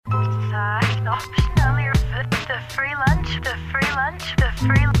optional ear foot, the free lunch, the free lunch, the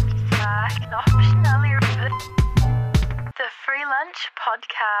free optional ear foot, the free lunch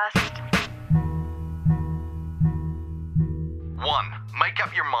podcast. 1. Make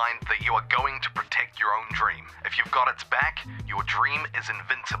up your mind that you are going to protect your own dream. If you've got its back, your dream is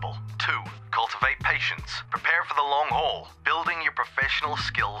invincible. 2. Cultivate patience. Prepare for the long haul. Building your professional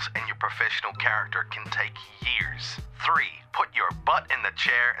skills and your professional character can take years. 3. Put your butt in the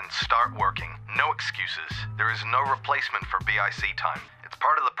chair and start working. No excuses. There is no replacement for BIC time. It's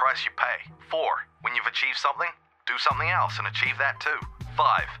part of the price you pay. 4. When you've achieved something, do something else and achieve that too.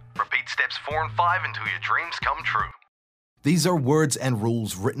 5. Repeat steps 4 and 5 until your dreams come true. These are words and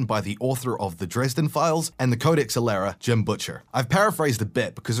rules written by the author of The Dresden Files and the Codex Alera, Jim Butcher. I've paraphrased a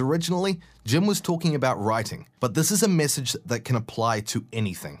bit because originally, Jim was talking about writing, but this is a message that can apply to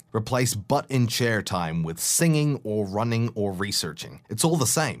anything. Replace butt in chair time with singing or running or researching. It's all the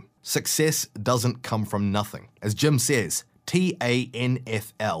same. Success doesn't come from nothing. As Jim says,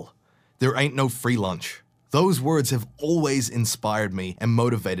 TANFL. There ain't no free lunch. Those words have always inspired me and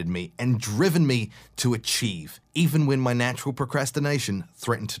motivated me and driven me to achieve, even when my natural procrastination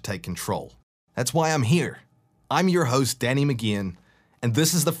threatened to take control. That's why I'm here. I'm your host, Danny McGeehan, and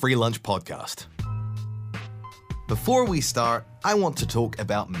this is the Free Lunch Podcast. Before we start, I want to talk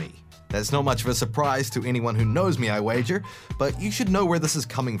about me. That's not much of a surprise to anyone who knows me, I wager, but you should know where this is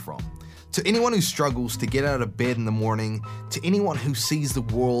coming from. To anyone who struggles to get out of bed in the morning, to anyone who sees the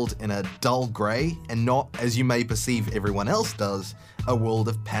world in a dull grey and not, as you may perceive everyone else does, a world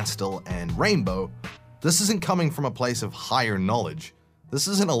of pastel and rainbow, this isn't coming from a place of higher knowledge. This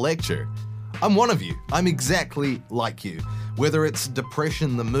isn't a lecture. I'm one of you. I'm exactly like you. Whether it's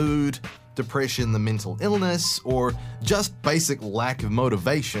depression the mood, depression the mental illness, or just basic lack of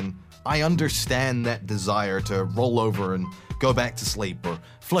motivation, I understand that desire to roll over and go back to sleep, or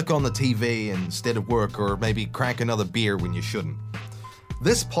flick on the TV instead of work, or maybe crack another beer when you shouldn't.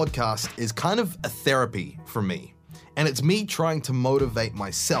 This podcast is kind of a therapy for me, and it's me trying to motivate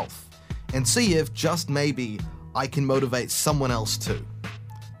myself and see if just maybe I can motivate someone else too.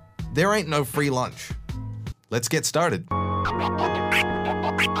 There ain't no free lunch. Let's get started.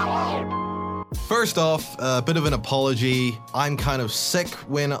 First off, a bit of an apology. I'm kind of sick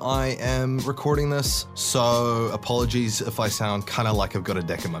when I am recording this, so apologies if I sound kind of like I've got a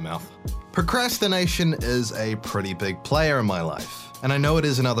deck in my mouth. Procrastination is a pretty big player in my life, and I know it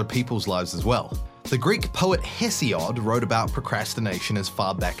is in other people's lives as well. The Greek poet Hesiod wrote about procrastination as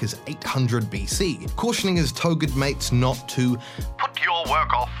far back as 800 BC, cautioning his togaed mates not to put your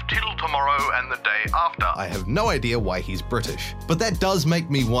work off till tomorrow and the day after. I have no idea why he's British, but that does make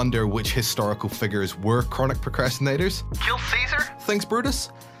me wonder which historical figures were chronic procrastinators. Kill Caesar? Thanks,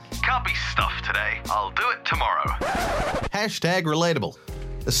 Brutus. Can't be stuffed today. I'll do it tomorrow. Hashtag relatable.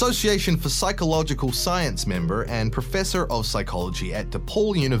 Association for Psychological Science member and professor of psychology at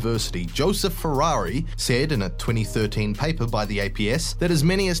DePaul University, Joseph Ferrari, said in a 2013 paper by the APS that as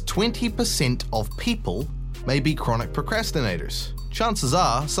many as 20% of people may be chronic procrastinators. Chances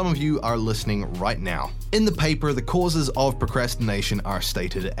are some of you are listening right now. In the paper, the causes of procrastination are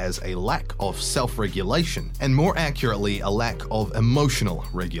stated as a lack of self-regulation, and more accurately, a lack of emotional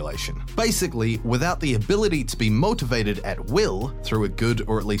regulation. Basically, without the ability to be motivated at will through a good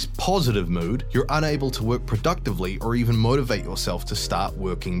or at least positive mood, you're unable to work productively or even motivate yourself to start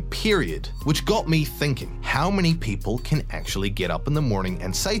working, period. Which got me thinking, how many people can actually get up in the morning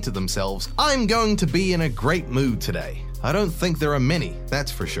and say to themselves, I'm going to be in a great mood today? I don't think there are many,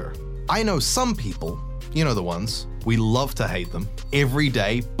 that's for sure. I know some people, you know the ones, we love to hate them. Every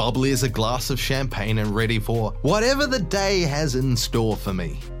day, bubbly as a glass of champagne and ready for whatever the day has in store for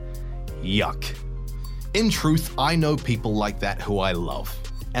me. Yuck. In truth, I know people like that who I love,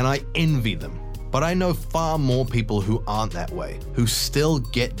 and I envy them. But I know far more people who aren't that way, who still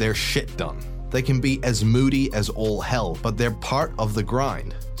get their shit done. They can be as moody as all hell, but they're part of the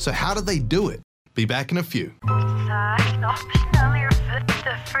grind. So how do they do it? Be back in a few. Optional ear foot,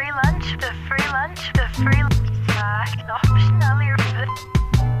 the free lunch, the free lunch, the free optional ear foot,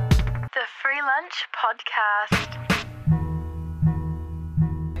 the free lunch podcast.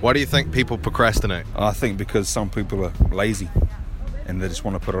 Why do you think people procrastinate? I think because some people are lazy and they just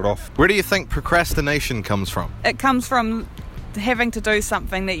want to put it off. Where do you think procrastination comes from? It comes from having to do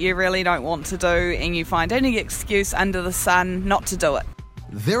something that you really don't want to do and you find any excuse under the sun not to do it.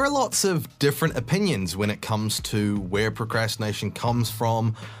 There are lots of different opinions when it comes to where procrastination comes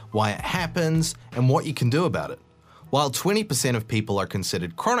from, why it happens, and what you can do about it. While 20% of people are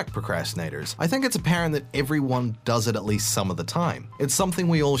considered chronic procrastinators, I think it's apparent that everyone does it at least some of the time. It's something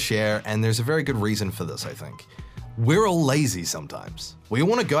we all share, and there's a very good reason for this, I think. We're all lazy sometimes. We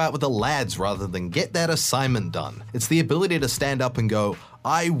want to go out with the lads rather than get that assignment done. It's the ability to stand up and go,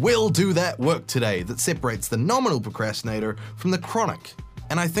 I will do that work today, that separates the nominal procrastinator from the chronic.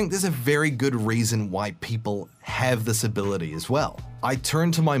 And I think there's a very good reason why people have this ability as well. I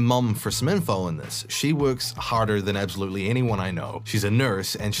turned to my mum for some info on this. She works harder than absolutely anyone I know. She's a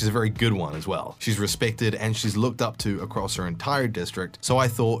nurse, and she's a very good one as well. She's respected and she's looked up to across her entire district, so I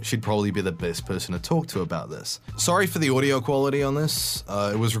thought she'd probably be the best person to talk to about this. Sorry for the audio quality on this.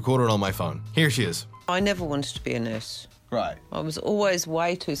 It was recorded on my phone. Here she is. I never wanted to be a nurse. Right. I was always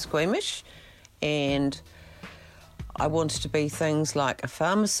way too squeamish, and I wanted to be things like a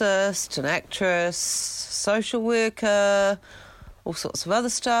pharmacist, an actress, social worker, all sorts of other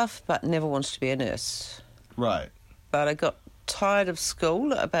stuff, but never wanted to be a nurse. Right. But I got tired of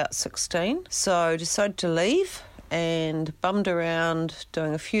school at about 16, so I decided to leave and bummed around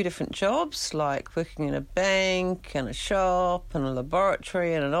doing a few different jobs, like working in a bank and a shop and a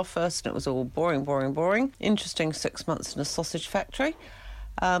laboratory and an office, and it was all boring. Interesting 6 months in a sausage factory.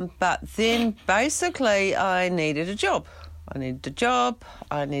 But then basically I needed a job. I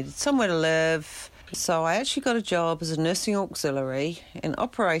needed somewhere to live. So I actually got a job as a nursing auxiliary in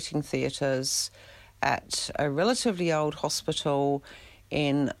operating theatres at a relatively old hospital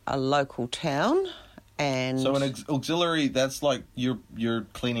in a local town. And so an auxiliary, that's like you're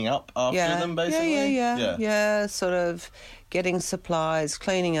cleaning up after them, basically? Yeah, sort of getting supplies,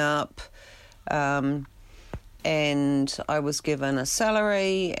 cleaning up. And I was given a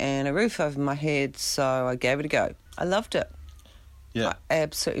salary and a roof over my head, so I gave it a go. I loved it. Yeah. I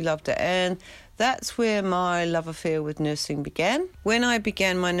absolutely loved it. And that's where my love affair with nursing began. When I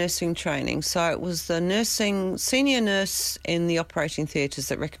began my nursing training, so it was the senior nurse in the operating theatres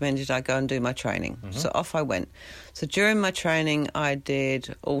that recommended I go and do my training. Mm-hmm. So off I went. So during my training, I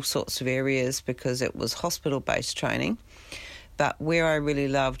did all sorts of areas because it was hospital-based training. But where I really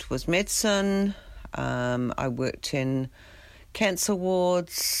loved was medicine. I worked in cancer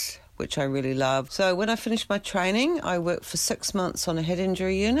wards, which I really loved. So when I finished my training, I worked for 6 months on a head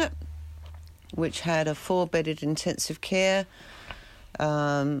injury unit, which had a 4-bedded intensive care.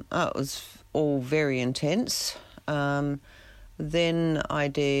 It was all very intense. Then I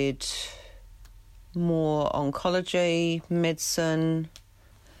did more oncology, medicine.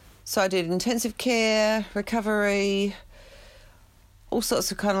 So I did intensive care, recovery, all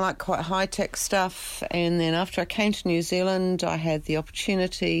sorts of kind of like quite high-tech stuff. And then after I came to New Zealand, I had the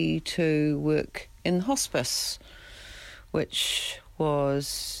opportunity to work in hospice, which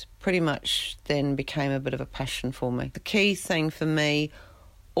was pretty much then became a bit of a passion for me. The key thing for me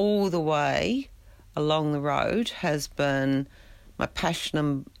all the way along the road has been my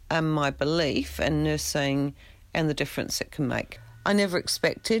passion and my belief in nursing and the difference it can make. I never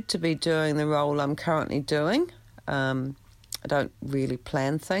expected to be doing the role I'm currently doing. I don't really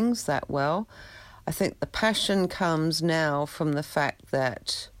plan things that well. I think the passion comes now from the fact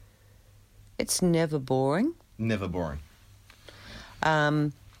that it's never boring. Never boring.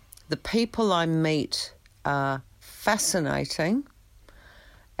 The people I meet are fascinating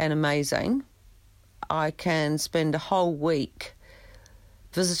and amazing. I can spend a whole week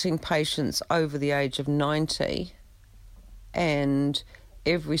visiting patients over the age of 90, and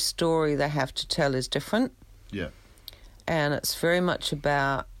every story they have to tell is different. Yeah. And it's very much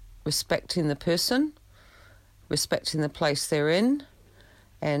about respecting the person, respecting the place they're in,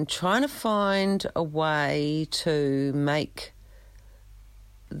 and trying to find a way to make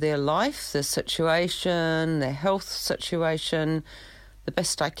their life, their situation, their health situation, the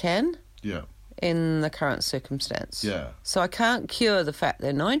best I can. Yeah. In the current circumstance. Yeah. So I can't cure the fact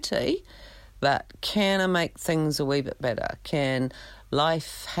they're 90, but can I make things a wee bit better? Can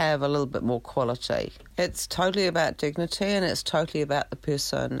life have a little bit more quality? It's totally about dignity and it's totally about the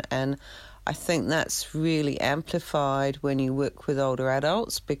person, and I think that's really amplified when you work with older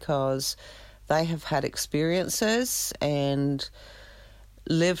adults because they have had experiences and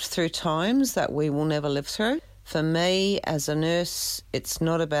lived through times that we will never live through. For me, as a nurse, it's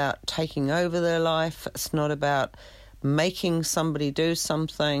not about taking over their life. It's not about making somebody do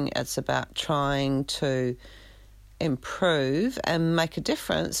something. It's about trying to improve and make a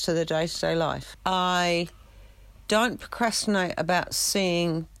difference to their day-to-day life. I don't procrastinate about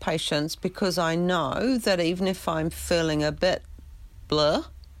seeing patients because I know that even if I'm feeling a bit blur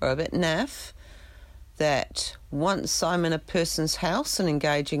or a bit naff, that once I'm in a person's house and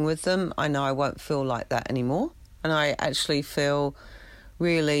engaging with them, I know I won't feel like that anymore. And I actually feel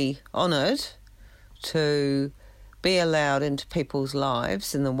really honoured to be allowed into people's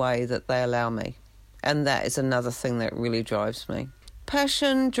lives in the way that they allow me. And that is another thing that really drives me.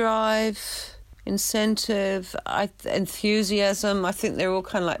 Passion, drive, incentive, enthusiasm. I think they're all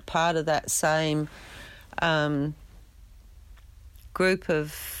kind of like part of that same group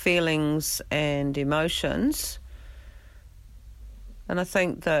of feelings and emotions. And I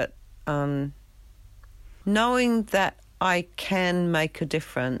think that knowing that I can make a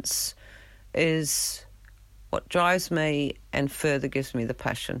difference is what drives me and further gives me the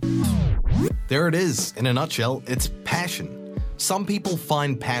passion. There it is. In a nutshell, it's passion. Some people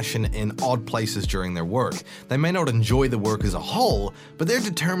find passion in odd places during their work. They may not enjoy the work as a whole, but they're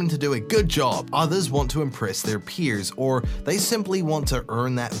determined to do a good job. Others want to impress their peers, or they simply want to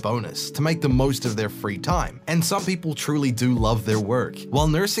earn that bonus, to make the most of their free time. And some people truly do love their work. While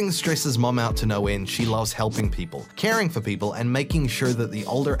nursing stresses Mum out to no end, she loves helping people, caring for people, and making sure that the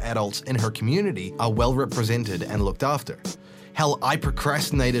older adults in her community are well represented and looked after. Hell, I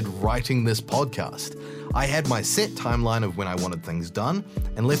procrastinated writing this podcast. I had my set timeline of when I wanted things done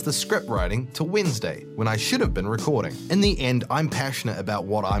and left the script writing to Wednesday, when I should have been recording. In the end, I'm passionate about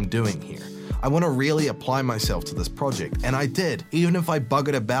what I'm doing here. I want to really apply myself to this project, and I did, even if I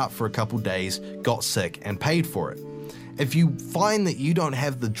buggered about for a couple days, got sick, and paid for it. If you find that you don't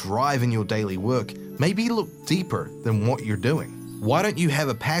have the drive in your daily work, maybe look deeper than what you're doing. Why don't you have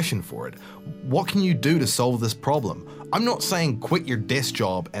a passion for it? What can you do to solve this problem? I'm not saying quit your desk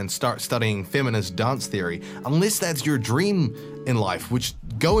job and start studying feminist dance theory, unless that's your dream in life, which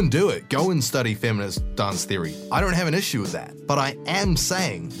go and do it. Go and study feminist dance theory. I don't have an issue with that. But I am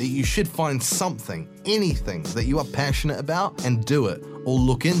saying that you should find something, anything that you are passionate about and do it, or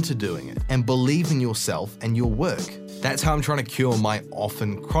look into doing it, and believe in yourself and your work. That's how I'm trying to cure my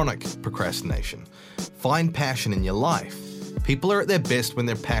often chronic procrastination. Find passion in your life. People are at their best when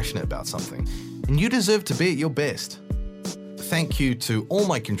they're passionate about something, and you deserve to be at your best. Thank you to all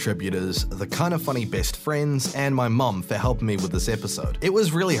my contributors, the Kinda Funny best friends, and my mum for helping me with this episode. It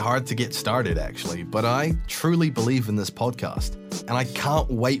was really hard to get started actually, but I truly believe in this podcast, and I can't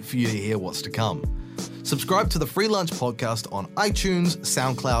wait for you to hear what's to come. Subscribe to the Free Lunch Podcast on iTunes,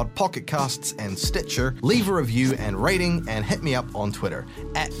 SoundCloud, Pocket Casts, and Stitcher. Leave a review and rating, and hit me up on Twitter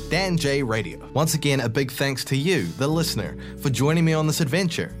 @DanJRadio. Once again, a big thanks to you, the listener, for joining me on this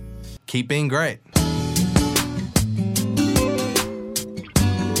adventure. Keep being great.